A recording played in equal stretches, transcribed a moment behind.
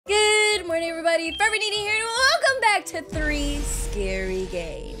everybody, Forever Nenaa here, and welcome back to 3 Scary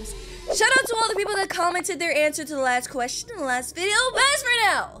Games. Shout out to all the people that commented their answer to the last question in the last video, but as for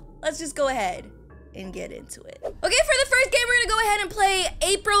now, let's just go ahead and get into it. Okay, for the first game, we're gonna go ahead and play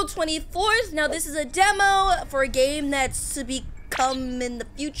April 24th. Now, this is a demo for a game that's to become in the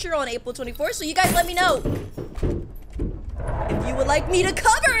future on April 24th, so you guys let me know if you would like me to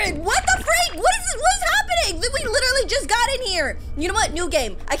cover it. What the freak? What is this? What is happening? We literally just got in here. You know what? New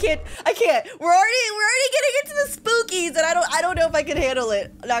game. I can't. We're already getting into the spookies, and I don't know if I can handle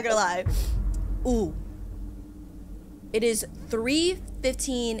it. I'm not gonna lie. Ooh. It is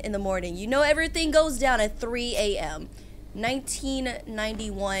 3:15 in the morning. You know everything goes down at 3 a.m.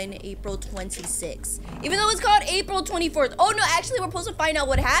 1991, April 26th. Even though it's called April 24th. Oh no, actually we're supposed to find out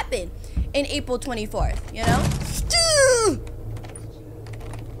what happened in April 24th, you know?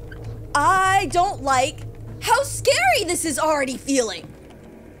 I don't like how scary this is already feeling.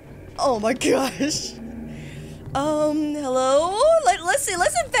 Oh my gosh. Hello? Let's see,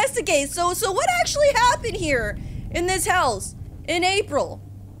 let's investigate. So what actually happened here in this house in April?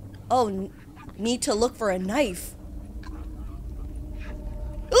 Oh, need to look for a knife.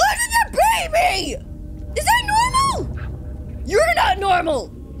 Look at that baby! Is that normal? You're not normal!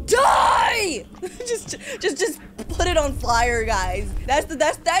 Die! just put it on fire, guys.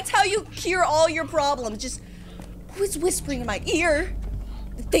 That's how you cure all your problems. Just who's whispering in my ear?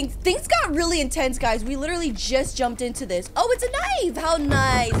 Things got really intense, guys. We literally just jumped into this. Oh, it's a knife. How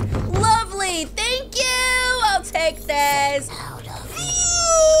nice. Lovely. Thank you. I'll take this.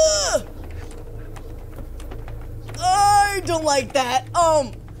 I don't like that.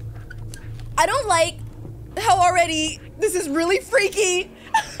 I don't like how already this is really freaky.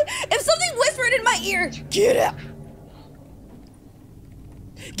 If something whispered in my ear, get out.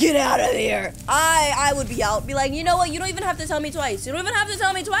 Get out of here. I would be out. Be like, you know what? You don't even have to tell me twice. You don't even have to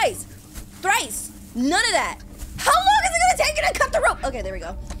tell me twice. Thrice. None of that. How long is it gonna take you to cut the rope? Okay, there we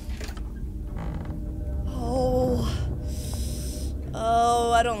go.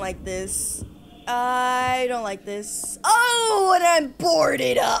 Oh, I don't like this. I don't like this. Oh, and I'm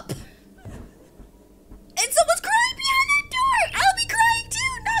boarded up. And someone's crying behind that door. I'll be crying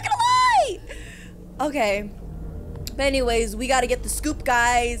too, not gonna lie. Okay. But anyways, we gotta get the scoop,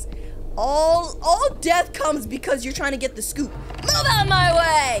 guys. All death comes because you're trying to get the scoop. Move out of my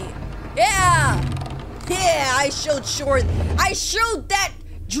way. Yeah. Yeah, I showed that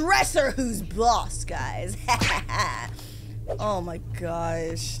dresser who's boss, guys. Oh my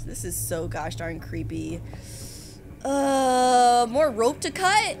gosh. This is so gosh darn creepy. More rope to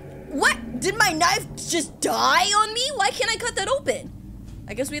cut? What? Did my knife just die on me? Why can't I cut that open?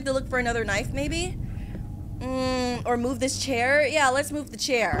 I guess we have to look for another knife, maybe? Or move this chair? Yeah, let's move the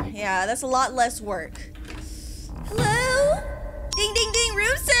chair. Yeah, that's a lot less work. Hello? Ding, ding, ding,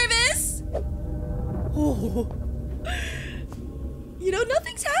 room service. Oh. You know,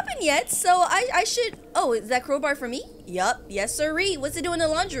 nothing's happened yet, so I should... Oh, is that crowbar for me? Yup, yes sirree. What's it doing in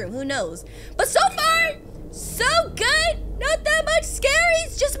the laundry room? Who knows? But so far, so good. Not that much scary.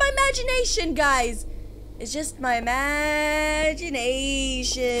 It's just my imagination, guys. It's just my imagination.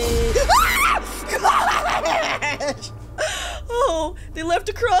 Oh, they left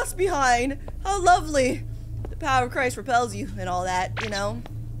a cross behind. How lovely. The power of Christ repels you and all that, you know.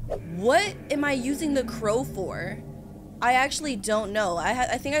 What am I using the crow for? I actually don't know.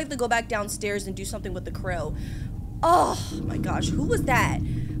 I think I have to go back downstairs and do something with the crow. Oh my gosh, who was that?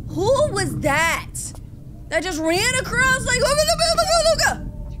 Who was that? That just ran across like,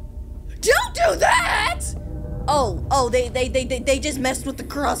 don't do that! Oh, they just messed with the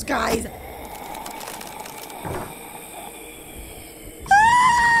cross, guys. I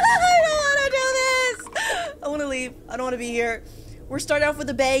don't want to do this. I want to leave. I don't want to be here. We're starting off with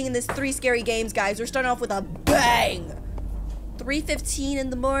a bang in this 3 Scary Games, guys. We're starting off with a bang. 3:15 in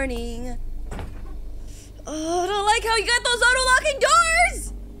the morning. Oh, I don't like how you got those auto-locking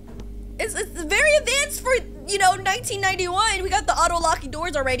doors. It's very advanced for, you know, 1991. We got the auto-locking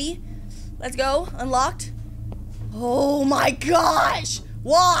doors already. Let's go. Unlocked. Oh my gosh.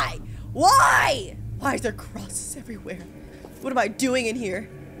 Why? Why? Why is there crosses everywhere? What am I doing in here?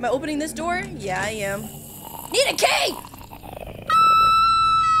 Am I opening this door? Yeah, I am. Need a key! Ah,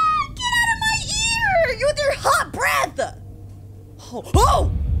 get out of my ear! You with your hot breath! Oh!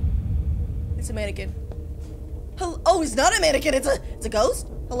 It's a mannequin. Oh, it's not a mannequin. It's a ghost.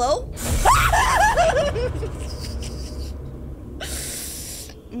 Hello?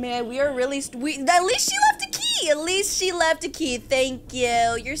 Man, we are really. At least she left a key. At least she left a key. Thank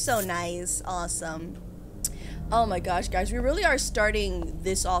you. You're so nice. Awesome. Oh my gosh, guys, we really are starting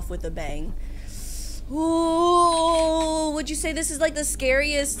this off with a bang. Ooh, would you say this is like the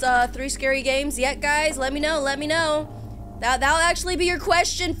scariest 3 scary games yet, guys? Let me know, let me know. That'll actually be your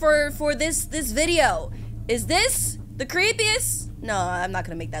question for this video. Is this the creepiest? No, I'm not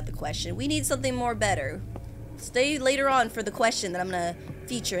gonna make that the question. We need something more better. Stay later on for the question that I'm gonna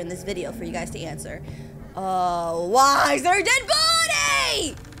feature in this video for you guys to answer. Why is there a dead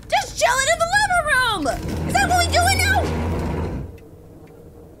body? Just chilling in the living room. Is that what we doing now?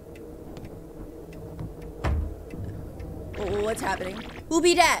 Oh, what's happening? Who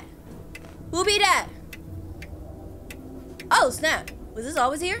be that? Who be that? Oh, snap. Was this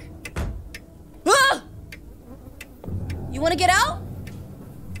always here? Ah! You wanna get out?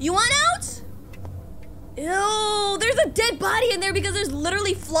 You want out? Ew, there's a dead body in there because there's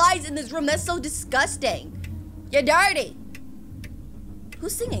literally flies in this room. That's so disgusting. You're dirty.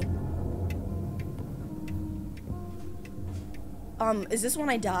 Who's singing? Is this when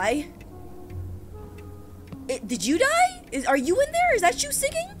I die? Did you die? Are you in there? Is that you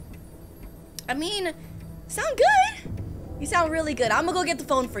singing? I mean, sound good. You sound really good. I'm gonna go get the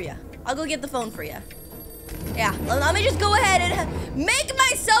phone for you. I'll go get the phone for you. Yeah, let me just go ahead and make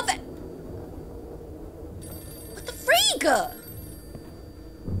myself What the freak?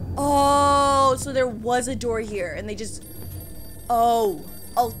 Oh, so there was a door here and they just... Oh,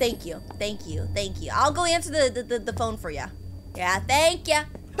 thank you. Thank you. Thank you. I'll go answer the phone for you. Yeah, thank you.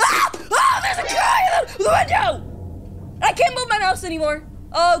 Ah! Oh, there's a guy in the window! I can't move my mouse anymore.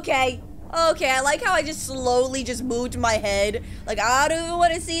 Okay. Okay, I like how I just slowly just moved my head. Like, I don't even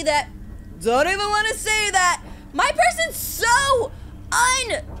want to see that. Don't even want to say that. My person's so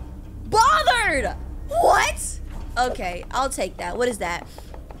unbothered. What? Okay, I'll take that. What is that?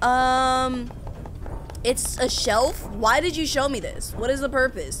 It's a shelf? Why did you show me this? What is the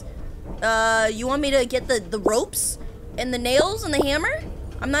purpose? You want me to get the ropes and the nails and the hammer?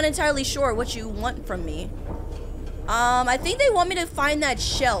 I'm not entirely sure what you want from me. I think they want me to find that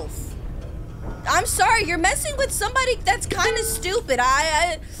shelf. I'm sorry, you're messing with somebody that's kind of stupid.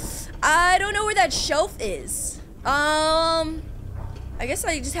 I don't know where that shelf is. I guess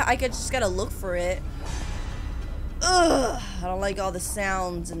I just gotta look for it. Ugh, I don't like all the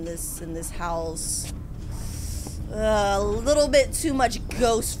sounds in this house. A little bit too much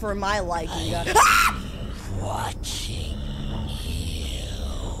ghost for my liking. Watching you.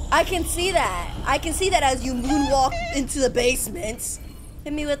 I can see that. I can see that as you moonwalk into the basement.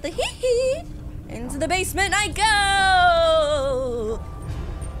 Hit me with the hee-hee. Into the basement I go.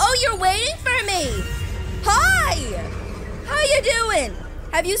 Oh, you're waiting for me. Hi. How you doing?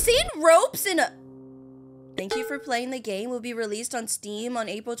 Have you seen ropes in a... Thank you for playing the game. Will be released on Steam on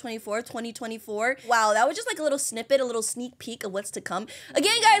April 24th, 2024. Wow, that was just like a little snippet, a little sneak peek of what's to come.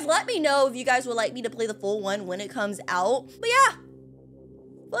 Again, guys, let me know if you guys would like me to play the full one when it comes out. But yeah,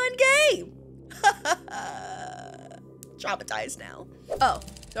 fun game. Traumatized now. Oh,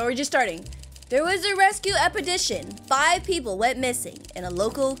 so we're just starting. There was a rescue expedition. 5 people went missing in a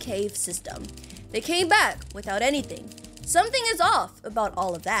local cave system. They came back without anything. Something is off about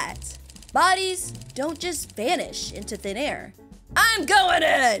all of that. Bodies don't just vanish into thin air. I'm going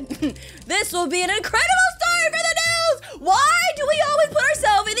in! This will be an incredible story for the news! Why do we always put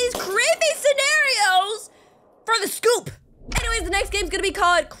ourselves in these creepy scenarios for the scoop? Anyways, the next game's gonna be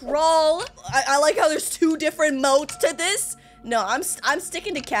called Crawl. I like how there's 2 different modes to this. No, I'm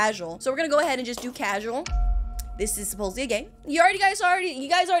sticking to casual. So we're gonna go ahead and just do casual. This is supposedly a game. You guys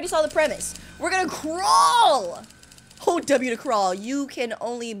already saw the premise. We're gonna crawl. Hold W to crawl. You can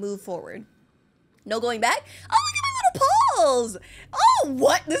only move forward. No going back. Oh, look at my little paws. Oh,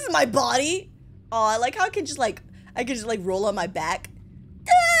 what? This is my body. Oh, I like how I can just like roll on my back.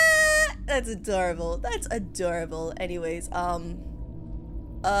 Ah, that's adorable. That's adorable. Anyways,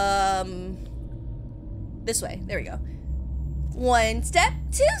 this way. There we go. 1 step,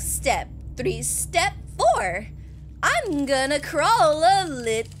 2 step, 3 step, 4. I'm gonna crawl a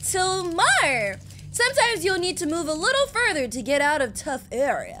little more. Sometimes you'll need to move a little further to get out of tough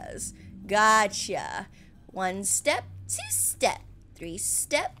areas. Gotcha. 1 step, 2 step, 3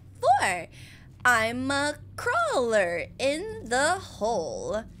 step, 4. I'm a crawler in the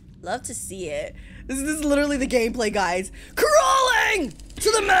hole. Love to see it. This is literally the gameplay, guys. Crawling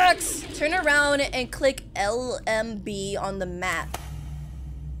to the max. Turn around and click LMB on the map.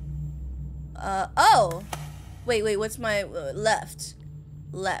 Oh. Wait, what's my left?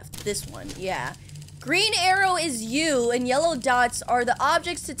 Left, this one, yeah. Green arrow is you and yellow dots are the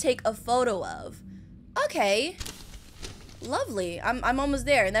objects to take a photo of. Okay. Lovely, I'm almost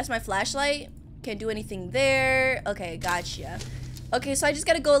there and that's my flashlight. Can't do anything there. Okay, gotcha. Okay, so I just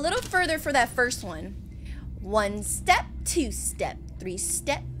gotta go a little further for that first one. 1 step, 2 step, 3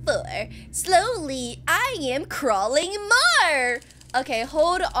 step, 4. Slowly, I am crawling more. Okay,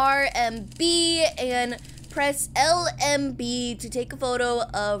 hold RMB and press LMB to take a photo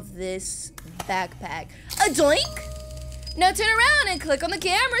of this backpack. A doink! Now turn around and click on the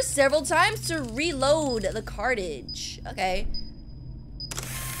camera several times to reload the cartridge. Okay.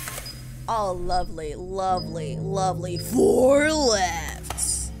 Oh, lovely, lovely, lovely. 4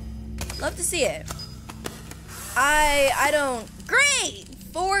 left. Love to see it. I don't. Great!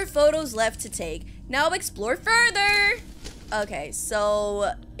 4 photos left to take. Now explore further. Okay,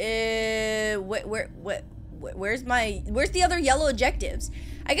 so where's the other yellow objectives?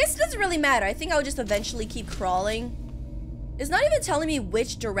 I guess it doesn't really matter. I think I'll just eventually keep crawling. It's not even telling me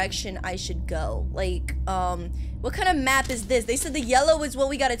which direction I should go. Like, what kind of map is this? They said the yellow is what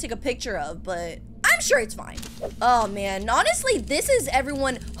we gotta take a picture of, but I'm sure it's fine. Oh man, honestly, this is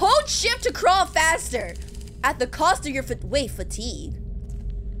everyone. Hold shift to crawl faster at the cost of your fatigue.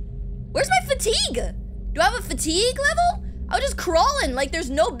 Where's my fatigue? Do I have a fatigue level? I was just crawling like there's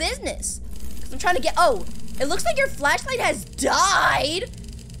no business. I'm trying to get, oh, it looks like your flashlight has died.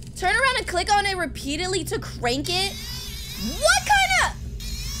 Turn around and click on it repeatedly to crank it. What kind of?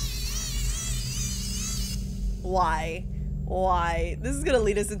 Why? This is gonna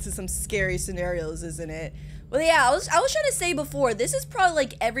lead us into some scary scenarios, isn't it? Well, yeah, I was trying to say before, this is probably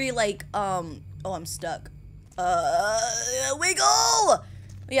like every like, oh, I'm stuck. Wiggle!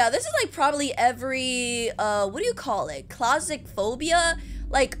 Yeah, this is like probably every, what do you call it? Claustrophobia?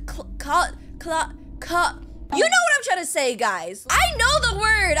 Like, you know what I'm trying to say, guys. I know the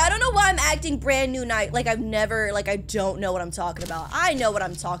word. I don't know why I'm acting brand new night. Like I don't know what I'm talking about. I know what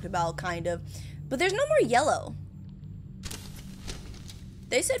I'm talking about, kind of. But there's no more yellow.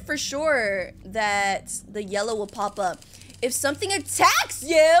 They said for sure that the yellow will pop up if something attacks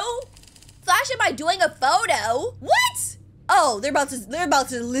you. Flash it by doing a photo. What? Oh, they're about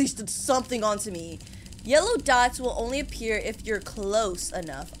to unleash something onto me. Yellow dots will only appear if you're close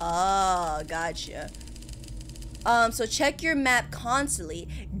enough. Ah, gotcha. So check your map constantly.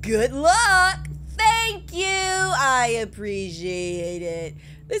 Good luck. Thank you. I appreciate it.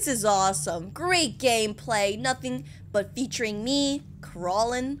 This is awesome. Great gameplay. Nothing but featuring me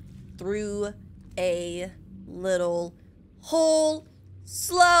crawling through a little hole.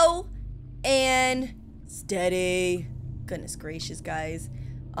 Slow and steady. Goodness gracious, guys.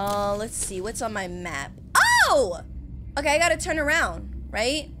 Let's see. What's on my map? Oh! Okay, I gotta turn around,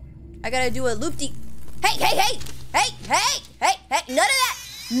 right? I gotta do a loop-de- Hey! None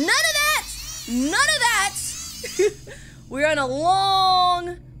of that! We're on a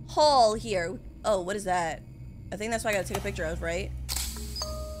long haul here. Oh, what is that? I think that's what I gotta take a picture of, right?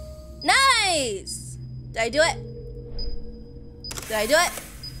 Nice! Did I do it?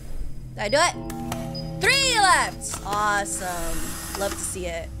 3 left! Awesome. Love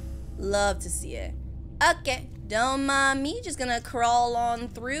to see it. Okay, don't mind me. Just gonna crawl on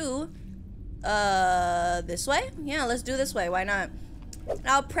through. This way? Yeah, let's do this way. Why not?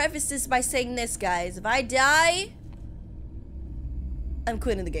 I'll preface this by saying this, guys. If I die, I'm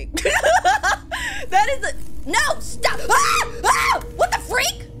quitting the game. That is the... No! Stop! Ah! What the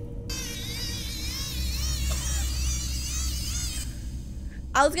freak?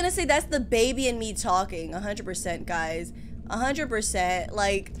 I was gonna say that's the baby in me talking. 100%, guys. 100%.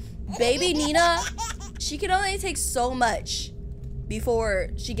 Like, baby Nina, she can only take so much before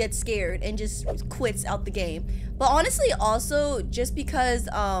she gets scared and just quits out the game. But honestly, also, just because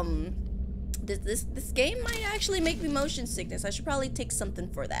this game might actually make me motion sickness, I should probably take something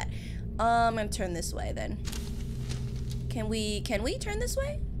for that. I'm gonna turn this way then. Can we turn this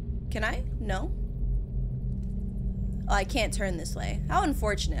way? Can I? No. Oh, I can't turn this way. How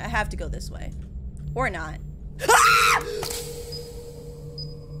unfortunate. I have to go this way. Or not. Ah!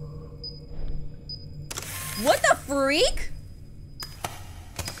 What the freak?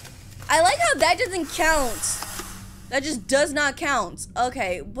 I like how that doesn't count. That just does not count.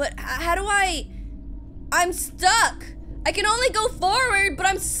 Okay, but how do I'm stuck. I can only go forward, but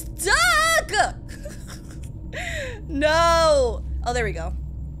I'm stuck. No. Oh, there we go.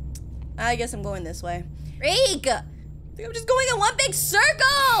 I guess I'm going this way. Freak. I think I'm just going in one big circle.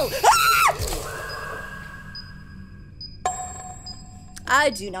 Ah! I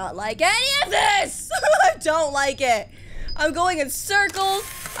do not like any of this. I don't like it. I'm going in circles.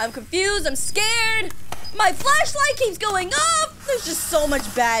 I'm confused. I'm scared. My flashlight keeps going off. There's just so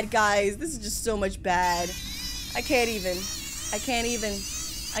much bad, guys. This is just so much bad. I can't even.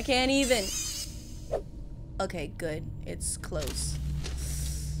 Okay, good. It's close.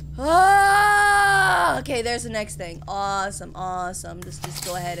 Ah, okay, there's the next thing. Awesome, awesome. Let's just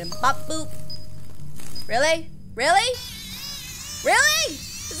go ahead and pop, boop. Really? Really? Really?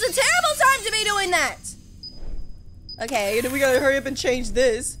 This is a terrible time to be doing that. Okay, we gotta hurry up and change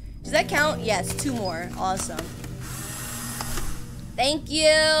this. Does that count? Yes, 2 more. Awesome. Thank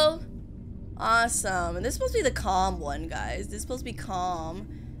you. Awesome. And this is supposed to be the calm one, guys. This is supposed to be calm.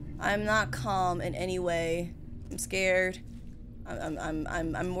 I'm not calm in any way. I'm scared.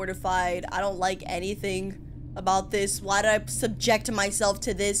 I'm mortified. I don't like anything about this. Why did I subject myself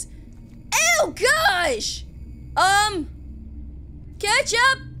to this? Oh gosh!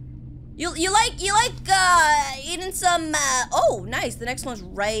 Ketchup? You like eating some oh nice, the next one's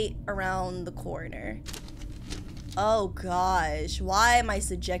right around the corner. Oh gosh, why am I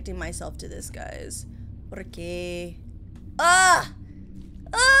subjecting myself to this, guys? Por qué?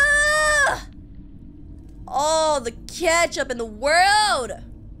 Oh, the ketchup in the world!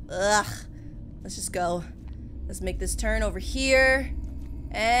 Ugh. Let's just go. Let's make this turn over here.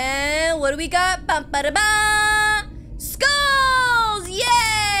 And what do we got? Bum, ba, da, ba. Skulls!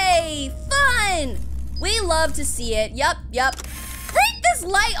 Yay! Fun! We love to see it. Yup. Freak, this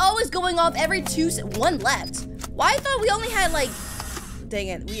light always going off every 2 seconds. 1 left. Why I thought we only had like... Dang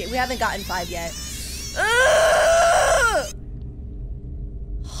it. We haven't gotten 5 yet. Ugh!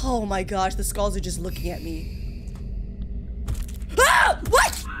 Oh my gosh, the skulls are just looking at me. Ah!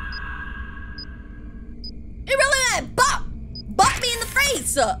 What? It really went bop! Bop me in the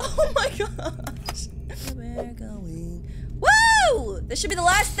face! Oh my gosh. We're going. Woo! This should be the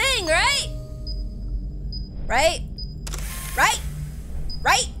last thing, right? Right?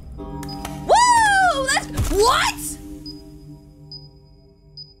 Woo! That's... What?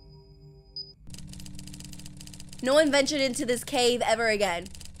 No one ventured into this cave ever again.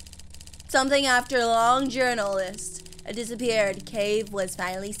 Something after a long journalist, a disappeared cave was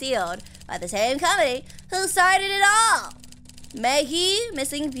finally sealed by the same company who started it all. May he,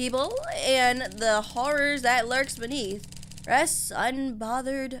 missing people, and the horrors that lurks beneath rests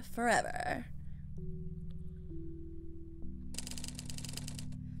unbothered forever.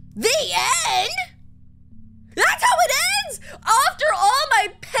 The end? That's how it ends? After all my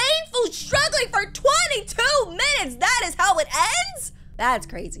painful struggling for 22 minutes, that is how it ends? That's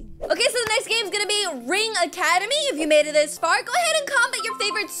crazy. Okay, so the next game is gonna be Ring Academy. If you made it this far, go ahead and comment your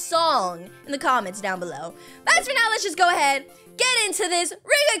favorite song in the comments down below. But as for now, let's just go ahead, get into this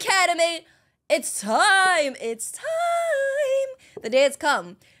Ring Academy. It's time. The day has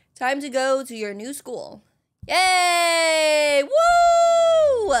come. Time to go to your new school. Yay!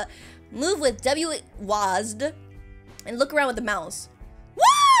 Woo! Move with WASD and look around with the mouse.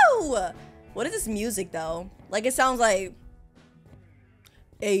 Woo! What is this music though? Like it sounds like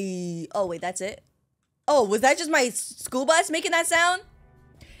a... Oh wait, that's it? Oh, was that just my school bus making that sound?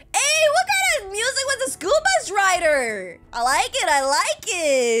 Hey, what kind of music was the school bus rider? I like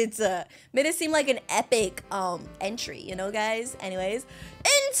it. Made it seem like an epic entry, you know, guys? Anyways,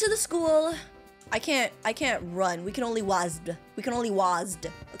 into the school. I can't run. We can only WASD,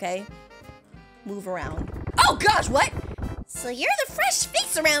 okay? Move around. Oh gosh, what? So you're the fresh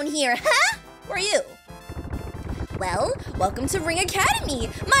face around here, huh? Who are you? Well, welcome to Ring Academy.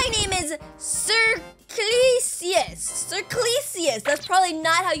 My name is Circlesius. That's probably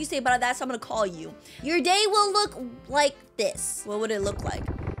not how you say it, but that's how I'm gonna call you. Your day will look like this. What would it look like?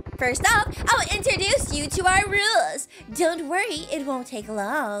 First off, I'll introduce you to our rules. Don't worry, it won't take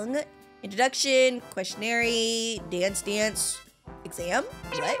long. Introduction, questionnaire, dance, exam?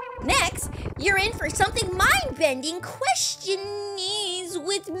 What? Next, you're in for something mind-bending. Questionnaires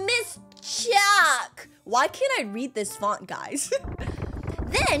with Miss Chuck. Why can't I read this font, guys?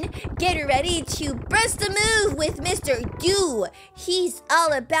 Then, get ready to bust a move with Mr. Do. He's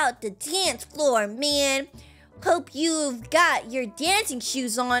all about the dance floor, man. Hope you've got your dancing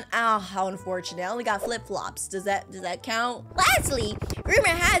shoes on. Oh, how unfortunate. I only got flip-flops. Does that count? Lastly, rumor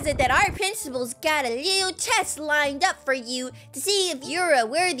has it that our principal's got a little test lined up for you to see if you're a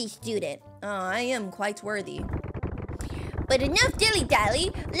worthy student. Oh, I am quite worthy. But enough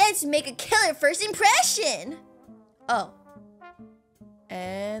dilly-dally. Let's make a killer first impression. Oh.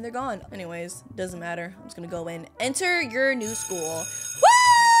 And they're gone. Anyways, doesn't matter. I'm just gonna go in. Enter your new school.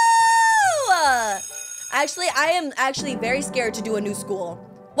 Woo! Actually, I am actually very scared to do a new school.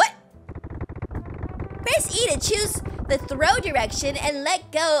 What? Press E to choose the throw direction and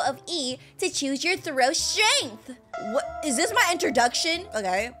let go of E to choose your throw strength. What? Is this my introduction?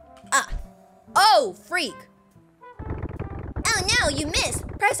 Okay. Oh, freak. Oh no, you missed.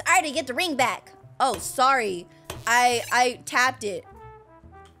 Press R to get the ring back. Oh, sorry. I tapped it.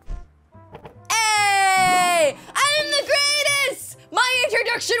 Hey! I'm the greatest! My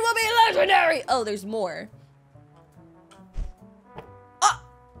introduction will be legendary! Oh, there's more. Oh!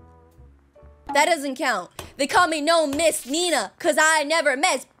 That doesn't count. They call me No Miss Nina, cause I never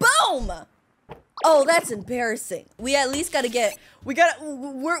miss. Boom! Oh, that's embarrassing. We at least gotta get, we're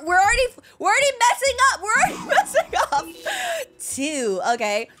already messing up. We're already messing up. 2,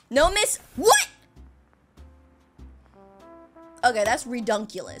 okay. No miss, what? Okay, that's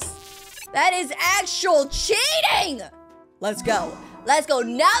redunculous. That is actual cheating. Let's go. Let's go.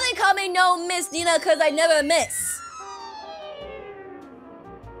 Now they call me No Miss Nina cause I never miss.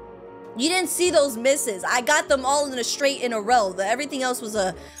 You didn't see those misses. I got them all in a straight in a row. Everything else was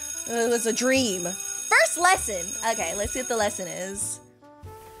a dream. First lesson. Okay, let's see what the lesson is.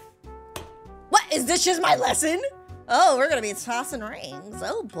 What? Is this just my lesson? Oh, we're gonna be tossing rings.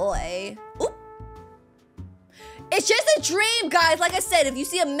 Oh boy. Oop. It's just a dream, guys. Like I said, if you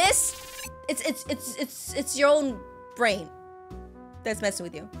see a miss, it's your own brain that's messing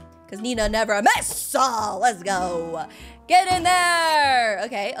with you. Cause Nina never miss. Oh, let's go. Get in there.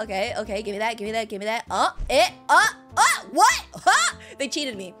 Okay, okay, okay. Give me that, give me that, give me that. What? Huh? They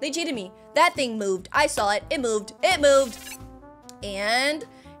cheated me. They cheated me. That thing moved. I saw it. It moved. It moved. And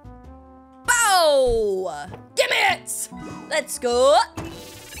bow. Give me it. Let's go.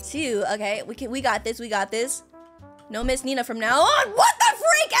 2. Okay, we got this. We got this. No Miss Nina from now on. What the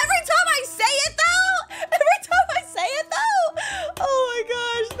freak? Every time I say it though. Every time I say it though. Oh my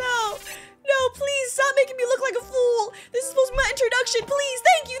gosh, no. No, please stop making me look like a fool. This is supposed to be my introduction. Please,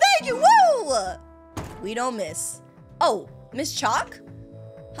 thank you, thank you. Woo! We don't miss. Oh, Miss Chalk?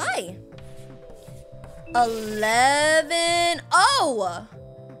 Hi. 11. Oh!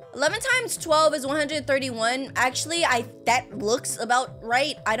 11 times 12 is 131. Actually, that looks about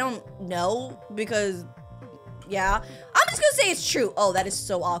right. I don't know because, yeah. I'm just gonna say it's true. Oh, that is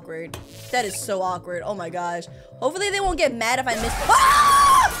so awkward. That is so awkward. Oh my gosh. Hopefully they won't get mad if I miss.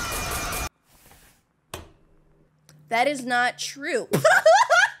 Ah! That is not true.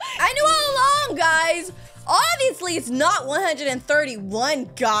 I knew all along, guys. Obviously, it's not 131,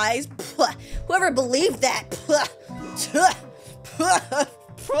 guys. Whoever believed that.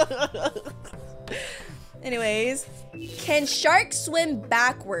 Anyways, can sharks swim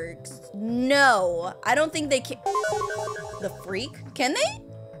backwards? No, I don't think they can. The freak? Can they?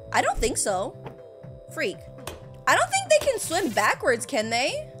 I don't think so. Freak. I don't think they can swim backwards, can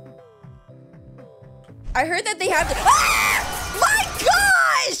they? I heard that they have to. Ah! My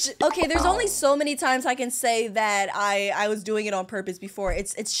gosh! Okay, there's only so many times I can say that I was doing it on purpose before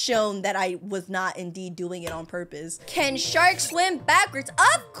it's shown that I was not indeed doing it on purpose. Can sharks swim backwards?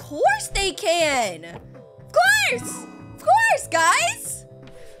 Of course they can! Of course! Of course, guys!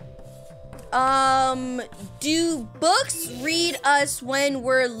 Do books read us when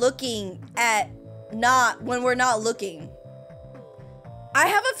we're looking at when we're not looking? I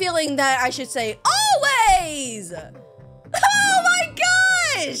have a feeling that I should say always! Oh my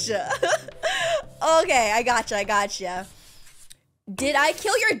gosh! Okay, I gotcha, I gotcha. Did I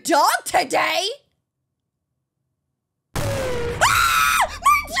kill your dog today? Ah!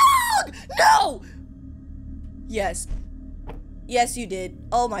 My dog! No! Yes. Yes, you did.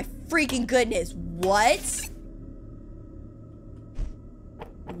 Oh my freaking goodness. What?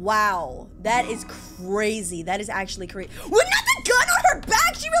 Wow, that is crazy. That is actually crazy. With not the gun on her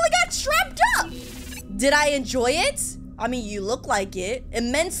back, she really got strapped up. Did I enjoy it? I mean, you look like it.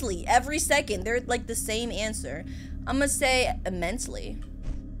 Immensely, every second. They're like the same answer. I'm gonna say immensely.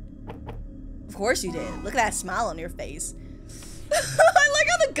 Of course you did. Look at that smile on your face. I like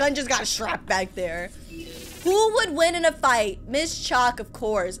how the gun just got strapped back there. Who would win in a fight? Miss Chalk, of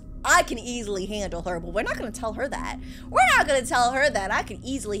course. I can easily handle her, but we're not gonna tell her that. We're not gonna tell her that I can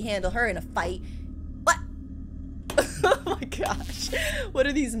easily handle her in a fight. What? Oh my gosh. What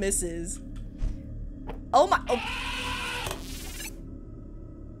are these misses? Oh my. Oh.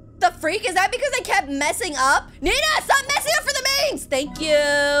 The freak? Is that because I kept messing up? Nina, stop messing up for the memes! Thank you.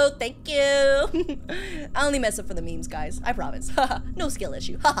 Thank you. I only mess up for the memes, guys. I promise. No skill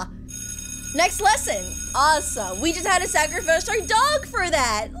issue. Haha. Next lesson. Awesome. We just had to sacrifice our dog for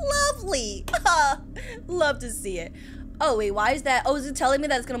that. Lovely. Love to see it. Oh, wait, why is that? Oh, is it telling me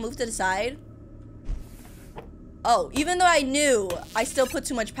that it's gonna move to the side? Oh, even though I knew, I still put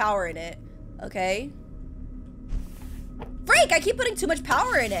too much power in it. Okay. Freak, I keep putting too much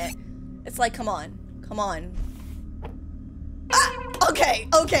power in it. It's like, come on. Come on. Ah, okay,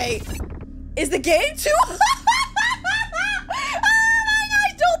 okay. Is the game too?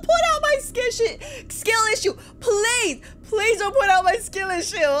 Don't put out my skill issue. Please, please don't put out my skill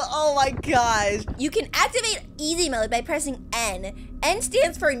issue. Oh my gosh. You can activate easy mode by pressing N. N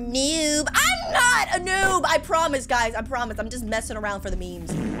stands for noob. I'm not a noob. I promise, guys. I promise. I'm just messing around for the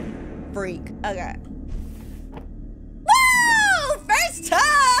memes. Freak. Okay. Woo! First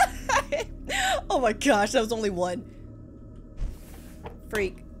time. Oh my gosh, that was only one.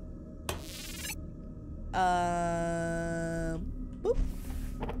 Freak. Boop.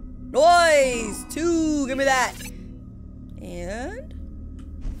 Noise! 2, give me that. And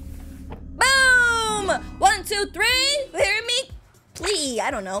boom! 1, 2, 3. Hear me? Please,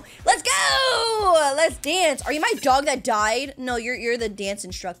 I don't know. Let's go! Let's dance. Are you my dog that died? No, you're the dance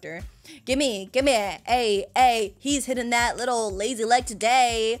instructor. Gimme. Hey, he's hitting that little lazy leg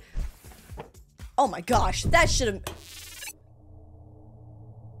today. Oh my gosh, that should have.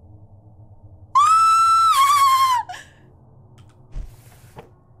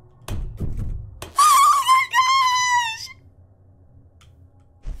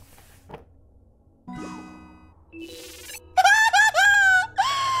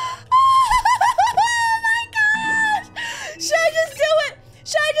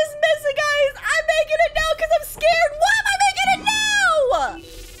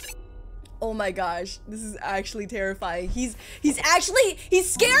 Oh my gosh, this is actually terrifying. He's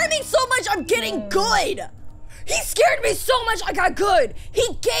scaring me so much I'm getting good. He scared me so much I got good. He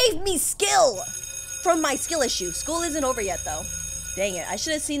gave me skill from my skill issue. School isn't over yet though. Dang it, I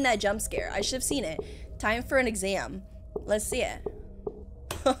should have seen that jump scare. I should have seen it. Time for an exam. Let's see it.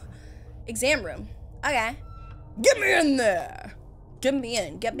 Exam room. Okay. Get me in there. Get me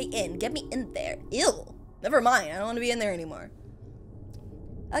in there. Ew. Never mind, I don't want to be in there anymore.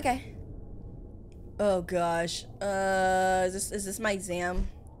 Okay. Oh gosh. Is this my exam?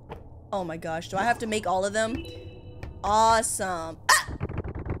 Oh my gosh. Do I have to make all of them? Awesome. Ah!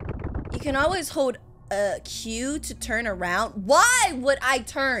 You can always hold Q to turn around. Why would I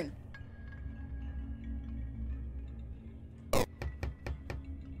turn?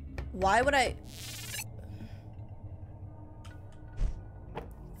 Why would I?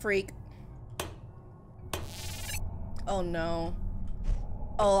 Freak. Oh no.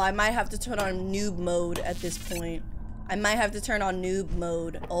 Oh, I might have to turn on noob mode at this point. I might have to turn on noob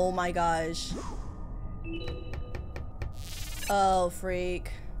mode. Oh my gosh. Oh,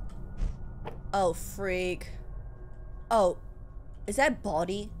 freak. Oh, freak. Oh, is that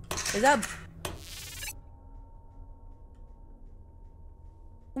body? Is that...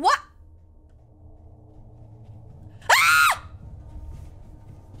 What? Ah!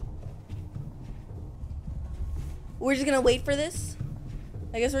 We're just gonna wait for this?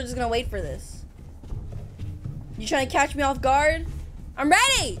 I guess we're just gonna wait for this. You trying to catch me off guard? I'm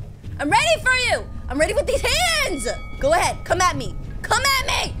ready! I'm ready for you! I'm ready with these hands! Go ahead, come at me. Come at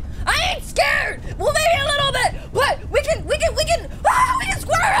me! I ain't scared! Well, maybe a little bit, but we can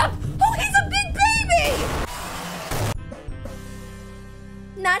square up! Oh, he's a big baby!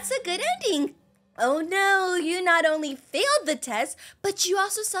 Not so good ending. Oh no, you not only failed the test, but you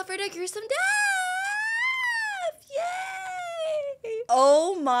also suffered a gruesome death! Yay!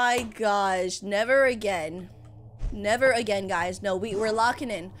 Oh my gosh, never again. Never again, guys. No, we're locking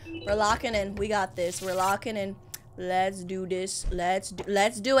in. We're locking in. We got this. We're locking in. Let's do this. Let's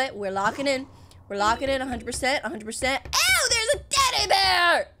do it. We're locking in. We're locking in 100%, 100%. Ow, there's a teddy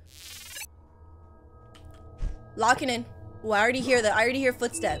bear! Locking in. Oh, I already hear that. I already hear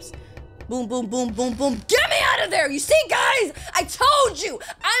footsteps. Boom, boom, boom, boom, boom. Get me out of there! You see, guys? I told you!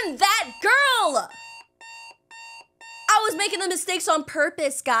 I'm that girl! I was making the mistakes on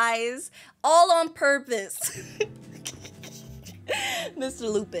purpose, guys. All on purpose. Mr.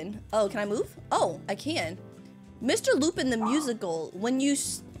 Lupin. Oh, can I move? Oh, I can. Mr. Lupin the musical. When you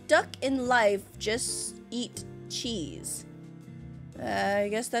stuck in life, just eat cheese. I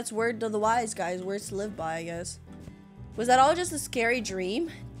guess that's word of the wise, guys. Words to live by, I guess. Was that all just a scary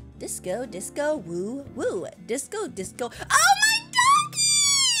dream? Disco, disco, woo, woo. Disco, disco. Oh my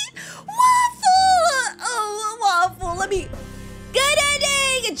doggy! Waffle! Oh, Waffle, let me... Good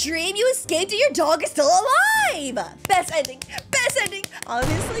ending! A dream you escaped and your dog is still alive! Best ending,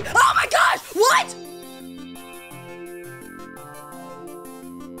 obviously. Oh my gosh! What?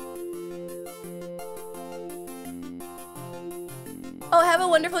 Oh, have a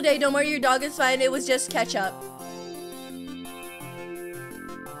wonderful day. Don't worry, your dog is fine. It was just ketchup.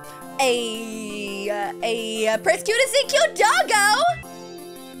 Press Q to see cute doggo!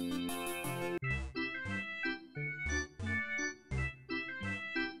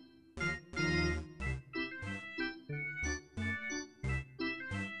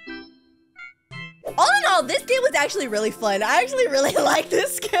 All in all, this game was actually really fun. I actually really like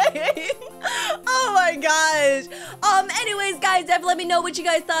this game. Oh my gosh. Anyways, guys, definitely let me know what you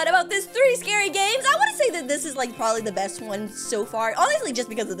guys thought about this 3 scary games. I want to say that this is like probably the best one so far. Honestly, just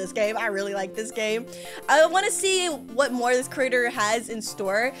because of this game. I really like this game. I want to see what more this creator has in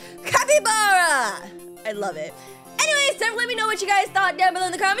store. Capybara! I love it. Anyways, Definitely let me know what you guys thought down below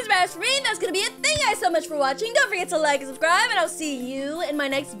in the comments. But as for me, that's gonna be it. Thank you guys so much for watching. Don't forget to like and subscribe, and I'll see you in my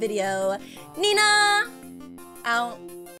next video. Nenaa out.